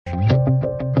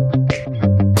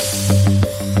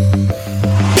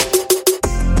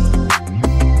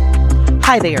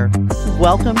Hi there.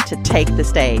 Welcome to Take the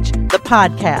Stage, the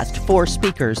podcast for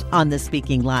speakers on the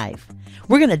speaking life.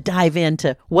 We're going to dive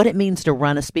into what it means to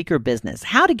run a speaker business,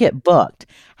 how to get booked,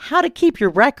 how to keep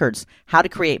your records, how to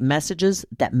create messages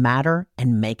that matter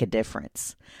and make a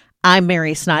difference. I'm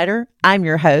Mary Snyder. I'm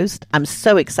your host. I'm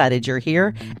so excited you're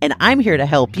here, and I'm here to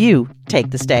help you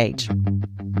take the stage.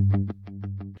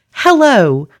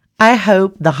 Hello. I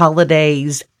hope the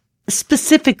holidays,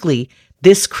 specifically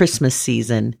this Christmas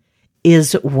season,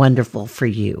 is wonderful for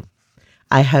you.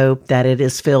 I hope that it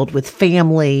is filled with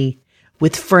family,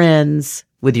 with friends,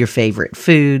 with your favorite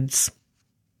foods.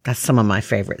 That's some of my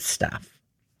favorite stuff.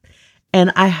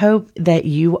 And I hope that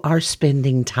you are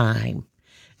spending time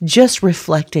just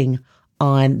reflecting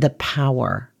on the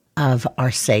power of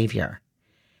our Savior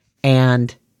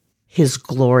and his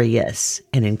glorious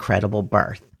and incredible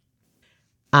birth.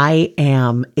 I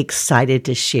am excited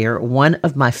to share one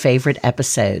of my favorite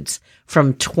episodes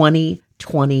from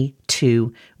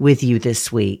 2022 with you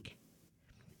this week.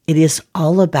 It is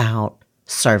all about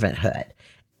servanthood.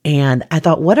 And I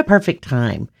thought, what a perfect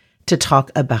time to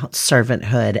talk about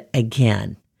servanthood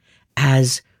again,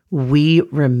 as we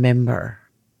remember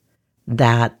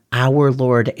that our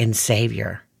Lord and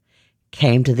Savior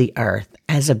came to the earth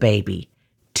as a baby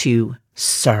to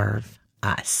serve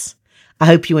us. I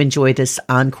hope you enjoy this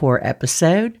encore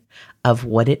episode of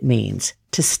what it means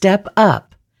to step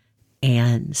up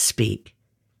and speak.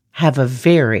 Have a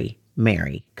very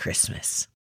Merry Christmas.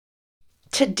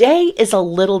 Today is a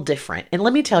little different, and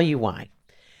let me tell you why.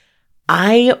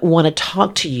 I want to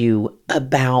talk to you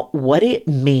about what it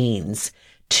means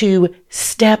to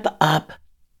step up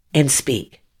and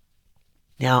speak.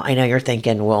 Now, I know you're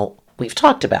thinking, well, we've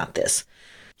talked about this.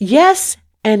 Yes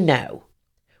and no.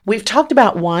 We've talked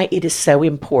about why it is so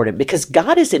important, because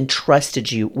God has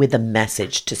entrusted you with a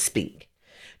message to speak.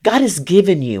 God has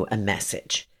given you a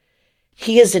message.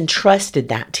 He has entrusted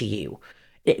that to you.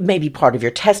 It may be part of your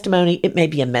testimony. It may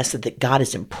be a message that God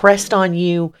has impressed on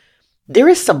you. There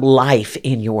is some life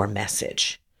in your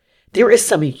message. There is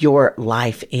some of your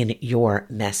life in your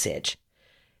message.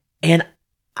 And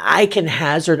I can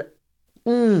hazard,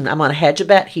 I'm going to hedge a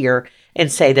bet here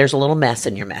and say there's a little mess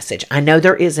in your message. I know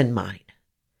there is in mine.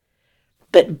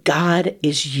 But God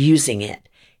is using it,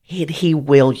 and He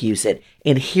will use it.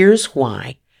 And here's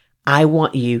why I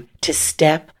want you to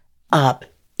step up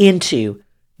into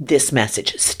this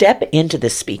message. Step into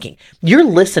this speaking. You're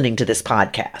listening to this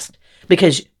podcast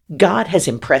because God has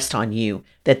impressed on you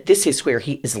that this is where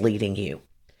He is leading you.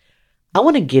 I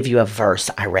want to give you a verse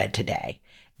I read today,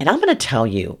 and I'm going to tell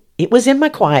you, it was in my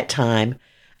quiet time,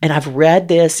 and I've read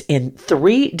this in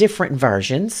 3 different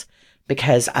versions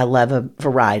because I love a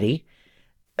variety.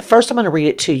 First, I'm going to read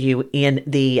it to you in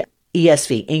the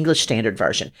ESV, English Standard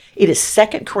Version. It is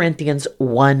 2 Corinthians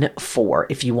 1:4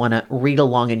 if you want to read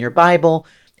along in your Bible,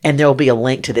 and there will be a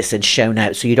link to this in show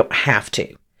notes so you don't have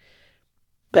to.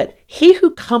 But He who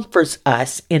comforts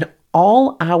us in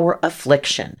all our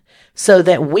affliction, so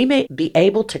that we may be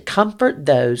able to comfort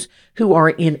those who are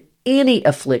in any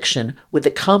affliction with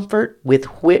the comfort with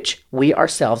which we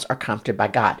ourselves are comforted by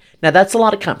God. Now, that's a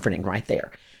lot of comforting right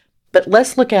there. But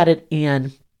let's look at it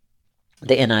in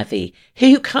the NIV.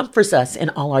 He who comforts us in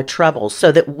all our troubles,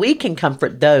 so that we can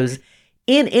comfort those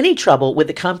in any trouble with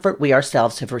the comfort we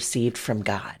ourselves have received from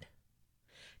God.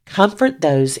 Comfort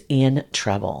those in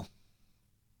trouble.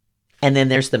 And then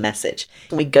there's the message.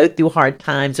 We go through hard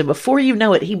times, and before you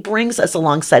know it, He brings us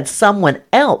alongside someone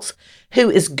else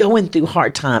who is going through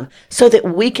hard time so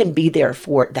that we can be there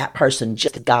for that person,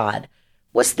 just as God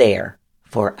was there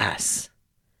for us.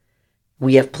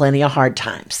 We have plenty of hard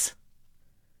times.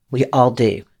 We all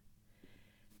do.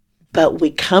 But we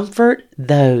comfort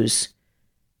those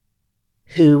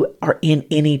who are in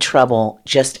any trouble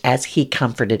just as He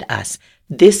comforted us.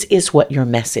 This is what your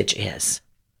message is.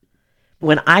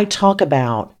 When I talk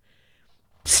about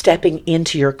stepping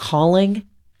into your calling,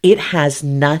 it has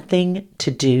nothing to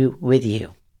do with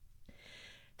you.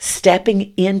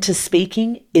 Stepping into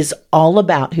speaking is all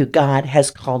about who God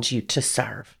has called you to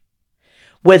serve.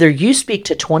 Whether you speak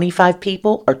to 25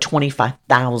 people or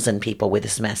 25,000 people with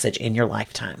this message in your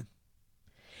lifetime,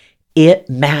 it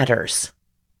matters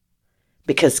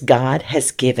because God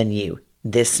has given you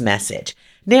this message.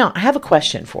 Now, I have a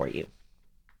question for you.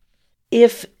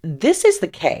 If this is the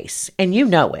case and you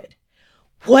know it,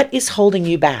 what is holding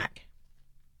you back?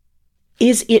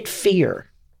 Is it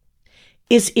fear?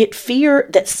 Is it fear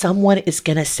that someone is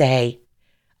going to say,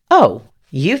 oh,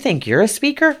 you think you're a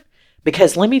speaker?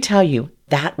 Because let me tell you,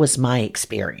 that was my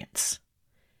experience.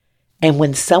 And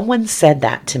when someone said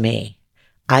that to me,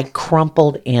 I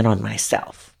crumpled in on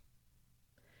myself.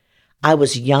 I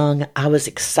was young. I was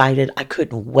excited. I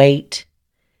couldn't wait.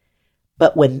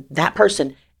 But when that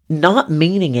person, not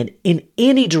meaning it in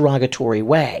any derogatory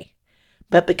way,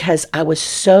 but because I was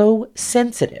so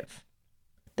sensitive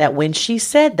that when she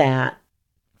said that,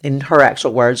 and her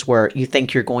actual words were, "You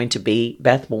think you're going to be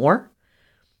Beth Moore?"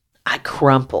 I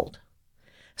crumpled.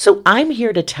 So I'm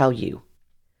here to tell you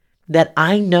that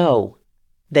I know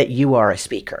that you are a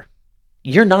speaker.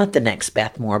 You're not the next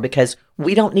Beth Moore because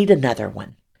we don't need another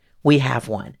one. We have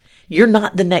one. You're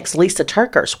not the next Lisa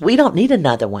Turkers. We don't need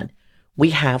another one.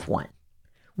 We have one.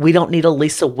 We don't need a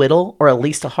Lisa Whittle or a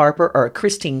Lisa Harper or a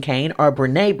Christine Kane or a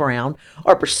Brene Brown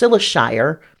or Priscilla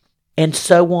Shire, and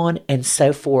so on and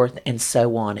so forth and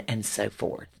so on and so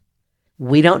forth.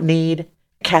 We don't need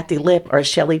Kathy Lipp or a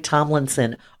Shelley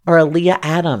Tomlinson or a Leah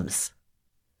Adams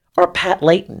or Pat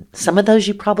Layton. Some of those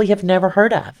you probably have never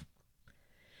heard of.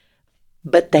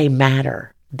 But they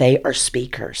matter. They are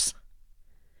speakers.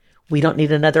 We don't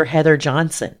need another Heather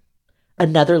Johnson,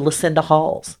 another Lucinda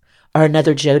Halls, or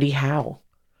another Jody Howe,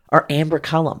 or Amber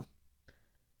Cullum,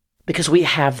 because we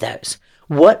have those.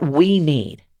 What we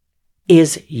need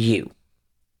is you.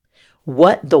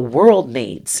 What the world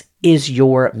needs is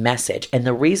your message. And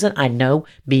the reason I know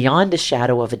beyond a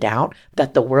shadow of a doubt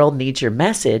that the world needs your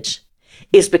message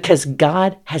is because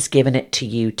God has given it to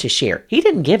you to share. He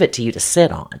didn't give it to you to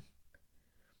sit on.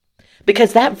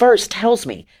 Because that verse tells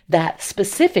me that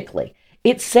specifically,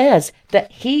 it says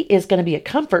that He is going to be a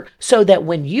comfort so that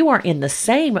when you are in the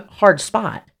same hard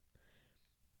spot,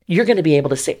 you're going to be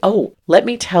able to say, "Oh, let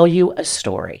me tell you a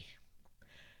story.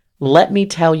 Let me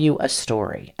tell you a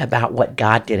story about what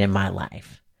God did in my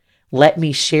life. Let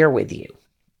me share with you."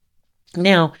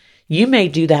 Now, you may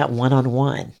do that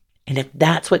one-on-one. And if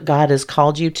that's what God has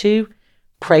called you to,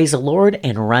 praise the Lord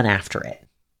and run after it.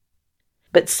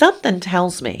 But something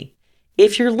tells me,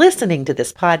 if you're listening to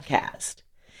this podcast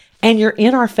and you're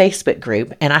in our Facebook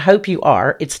group, and I hope you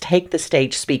are, it's Take the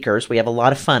Stage Speakers. We have a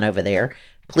lot of fun over there.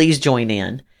 Please join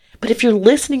in. But if you're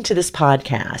listening to this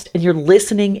podcast and you're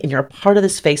listening and you're a part of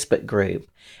this Facebook group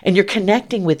and you're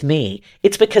connecting with me,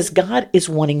 it's because God is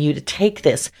wanting you to take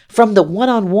this from the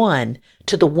one-on-one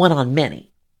to the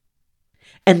one-on-many.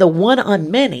 And the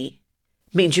one-on-many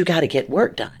means you got to get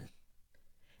work done.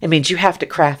 It means you have to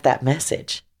craft that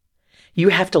message. You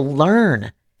have to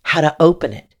learn how to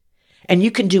open it. And you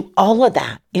can do all of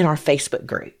that in our Facebook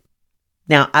group.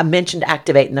 Now, I mentioned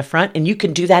Activate in the front, and you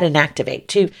can do that in Activate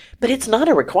too, but it's not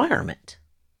a requirement.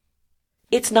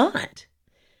 It's not.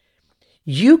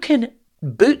 You can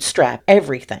bootstrap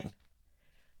everything.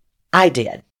 I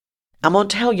did. I'm going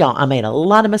to tell y'all I made a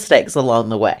lot of mistakes along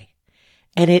the way,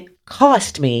 and it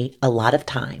cost me a lot of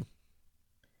time.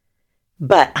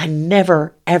 But I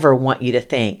never, ever want you to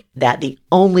think that the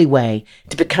only way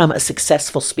to become a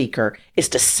successful speaker is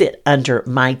to sit under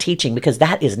my teaching, because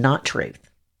that is not truth.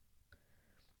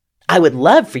 I would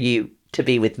love for you to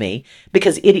be with me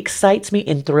because it excites me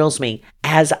and thrills me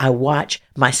as I watch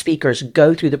my speakers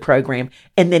go through the program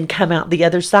and then come out the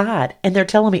other side. And they're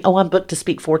telling me, "Oh, I'm booked to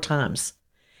speak 4 times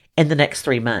in the next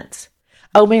 3 months.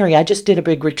 Oh, Mary, I just did a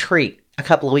big retreat a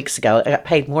couple of weeks ago. I got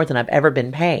paid more than I've ever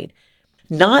been paid."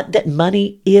 Not that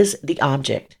money is the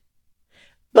object,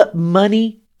 but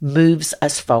money moves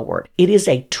us forward. It is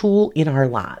a tool in our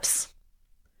lives.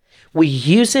 We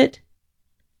use it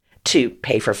to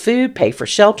pay for food, pay for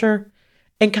shelter,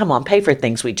 and come on, pay for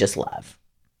things we just love.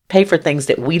 Pay for things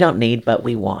that we don't need, but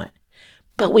we want.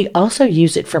 But we also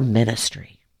use it for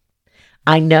ministry.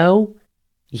 I know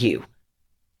you,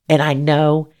 and I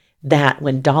know that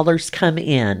when dollars come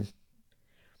in,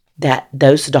 that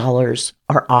those dollars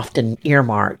are often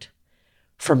earmarked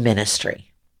for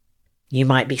ministry. You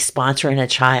might be sponsoring a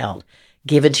child,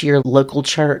 giving to your local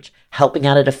church, helping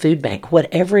out at a food bank,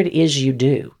 whatever it is you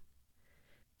do.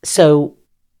 So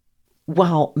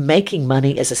while making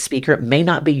money as a speaker may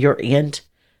not be your end,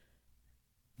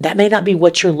 that may not be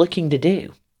what you're looking to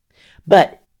do.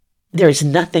 But there's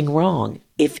nothing wrong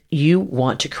if you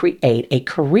want to create a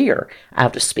career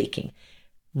out of speaking.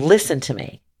 Listen to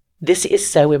me. This is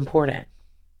so important.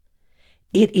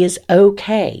 It is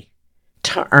okay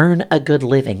to earn a good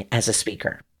living as a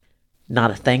speaker.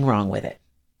 Not a thing wrong with it.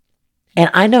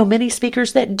 And I know many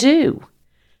speakers that do.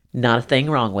 Not a thing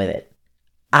wrong with it.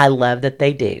 I love that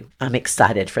they do. I'm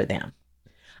excited for them.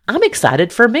 I'm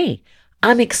excited for me.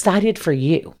 I'm excited for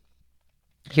you.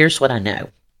 Here's what I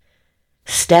know.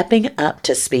 Stepping up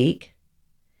to speak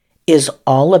is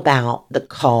all about the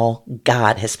call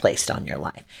God has placed on your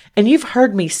life. And you've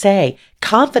heard me say,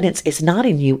 confidence is not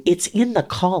in you, it's in the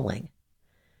calling.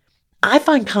 I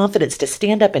find confidence to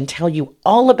stand up and tell you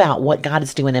all about what God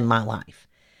is doing in my life.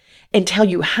 and tell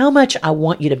you how much I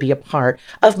want you to be a part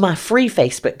of my free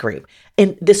Facebook group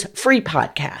and this free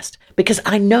podcast, because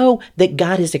I know that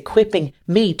God is equipping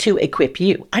me to equip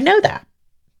you. I know that.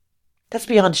 That's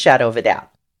beyond a shadow of a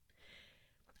doubt.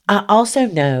 I also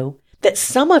know that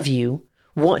some of you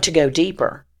want to go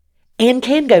deeper and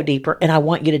can go deeper, and I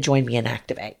want you to join me in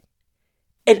Activate.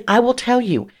 And I will tell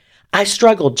you, I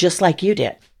struggled just like you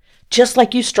did. Just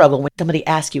like you struggle when somebody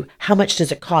asks you, how much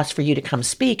does it cost for you to come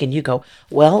speak? And you go,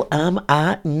 well,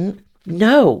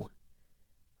 no.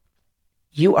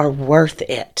 You are worth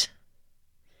it.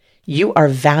 You are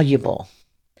valuable.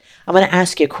 I'm going to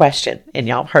ask you a question, and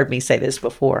y'all heard me say this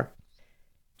before.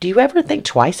 Do you ever think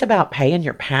twice about paying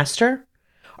your pastor,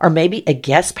 or maybe a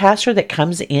guest pastor that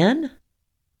comes in?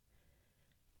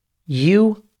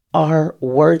 You are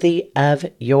worthy of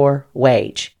your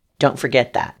wage. Don't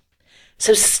forget that.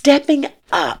 So stepping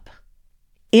up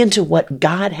into what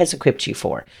God has equipped you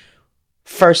for.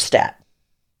 First step,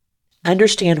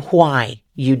 understand why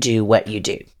you do what you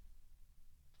do.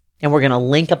 And we're going to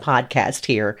link a podcast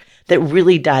here that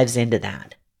really dives into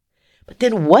that. But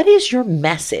then what is your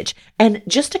message? And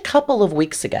just a couple of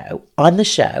weeks ago on the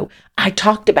show, I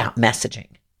talked about messaging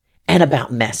and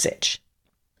about message.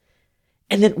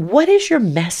 And then what is your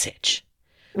message?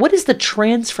 What is the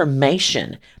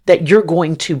transformation that you're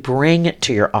going to bring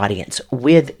to your audience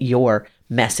with your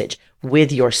message,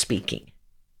 with your speaking?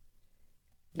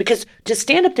 Because to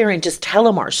stand up there and just tell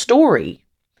them our story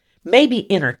may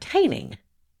be entertaining,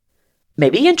 may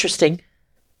be interesting,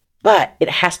 but it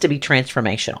has to be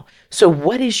transformational. So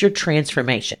what is your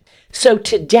transformation? So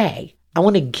today, I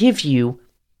want to give you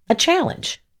a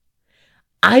challenge.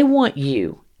 I want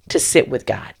you to sit with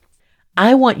God.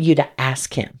 I want you to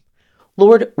ask Him,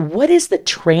 Lord, what is the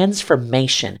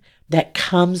transformation that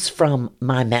comes from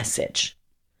my message?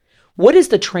 What is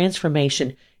the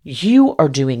transformation you are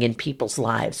doing in people's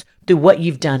lives through what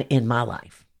you've done in my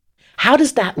life? How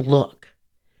does that look?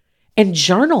 And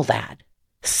journal that.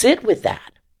 Sit with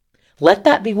that. Let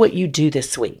that be what you do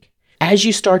this week. As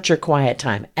you start your quiet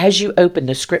time, as you open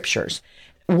the scriptures.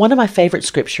 One of my favorite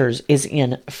scriptures is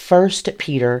in 1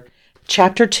 Peter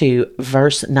chapter 2,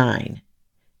 verse 9.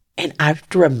 And I have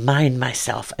to remind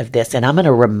myself of this, and I'm going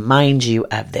to remind you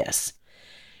of this.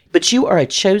 But you are a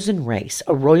chosen race,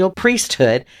 a royal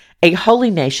priesthood, a holy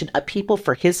nation, a people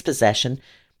for His possession,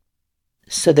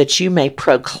 so that you may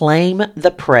proclaim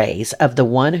the praise of the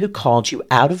one who called you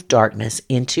out of darkness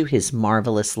into His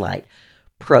marvelous light.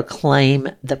 Proclaim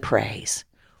the praise.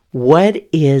 What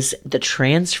is the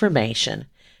transformation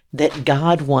that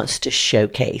God wants to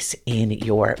showcase in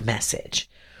your message?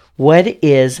 What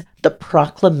is the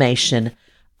proclamation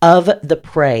of the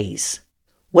praise?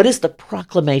 What is the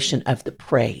proclamation of the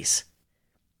praise?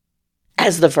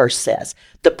 As the verse says,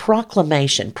 the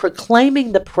proclamation,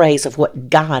 proclaiming the praise of what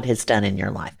God has done in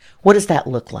your life. What does that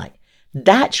look like?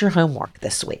 That's your homework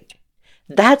this week.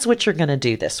 That's what you're going to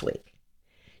do this week.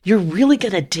 You're really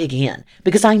going to dig in,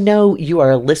 because I know you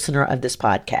are a listener of this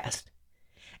podcast.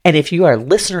 And if you are a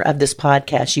listener of this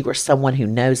podcast, you are someone who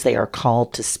knows they are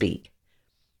called to speak.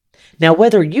 Now,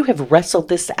 whether you have wrestled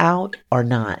this out or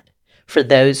not, for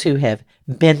those who have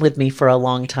been with me for a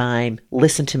long time,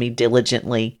 listened to me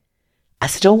diligently, I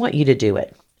still want you to do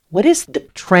it. What is the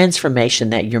transformation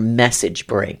that your message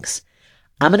brings?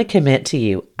 I'm going to commit to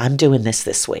you, I'm doing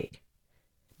this week.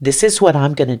 This is what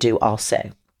I'm going to do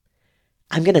also.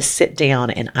 I'm going to sit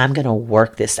down and I'm going to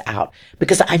work this out,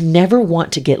 because I never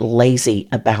want to get lazy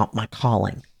about my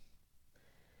calling.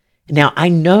 Now, I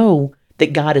know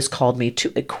that God has called me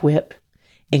to equip,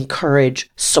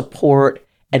 encourage, support,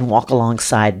 and walk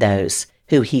alongside those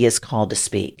who He has called to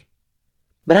speak.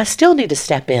 But I still need to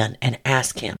step in and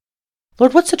ask Him,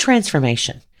 Lord, what's the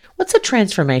transformation? What's the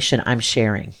transformation I'm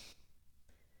sharing?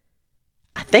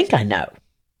 I think I know,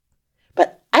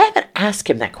 but I haven't asked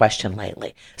Him that question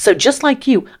lately. So just like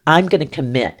you, I'm going to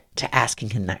commit to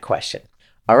asking Him that question.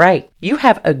 All right, you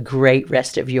have a great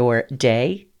rest of your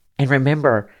day. And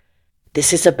remember,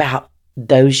 this is about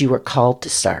those you are called to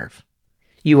serve.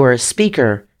 You are a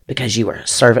speaker because you are a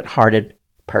servant-hearted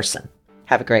person.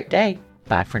 Have a great day.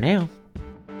 Bye for now.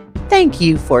 Thank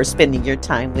you for spending your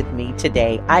time with me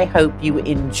today. I hope you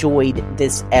enjoyed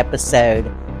this episode.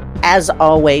 As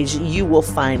always, you will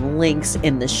find links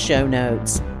in the show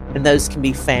notes, and those can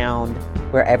be found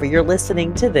wherever you're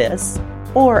listening to this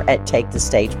or at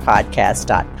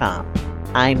takethestagepodcast.com.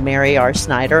 I'm Mary R.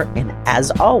 Snyder, and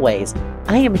as always,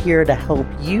 I am here to help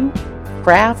you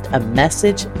craft a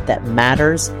message that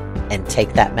matters and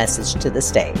take that message to the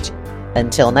stage.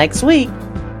 Until next week,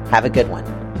 have a good one.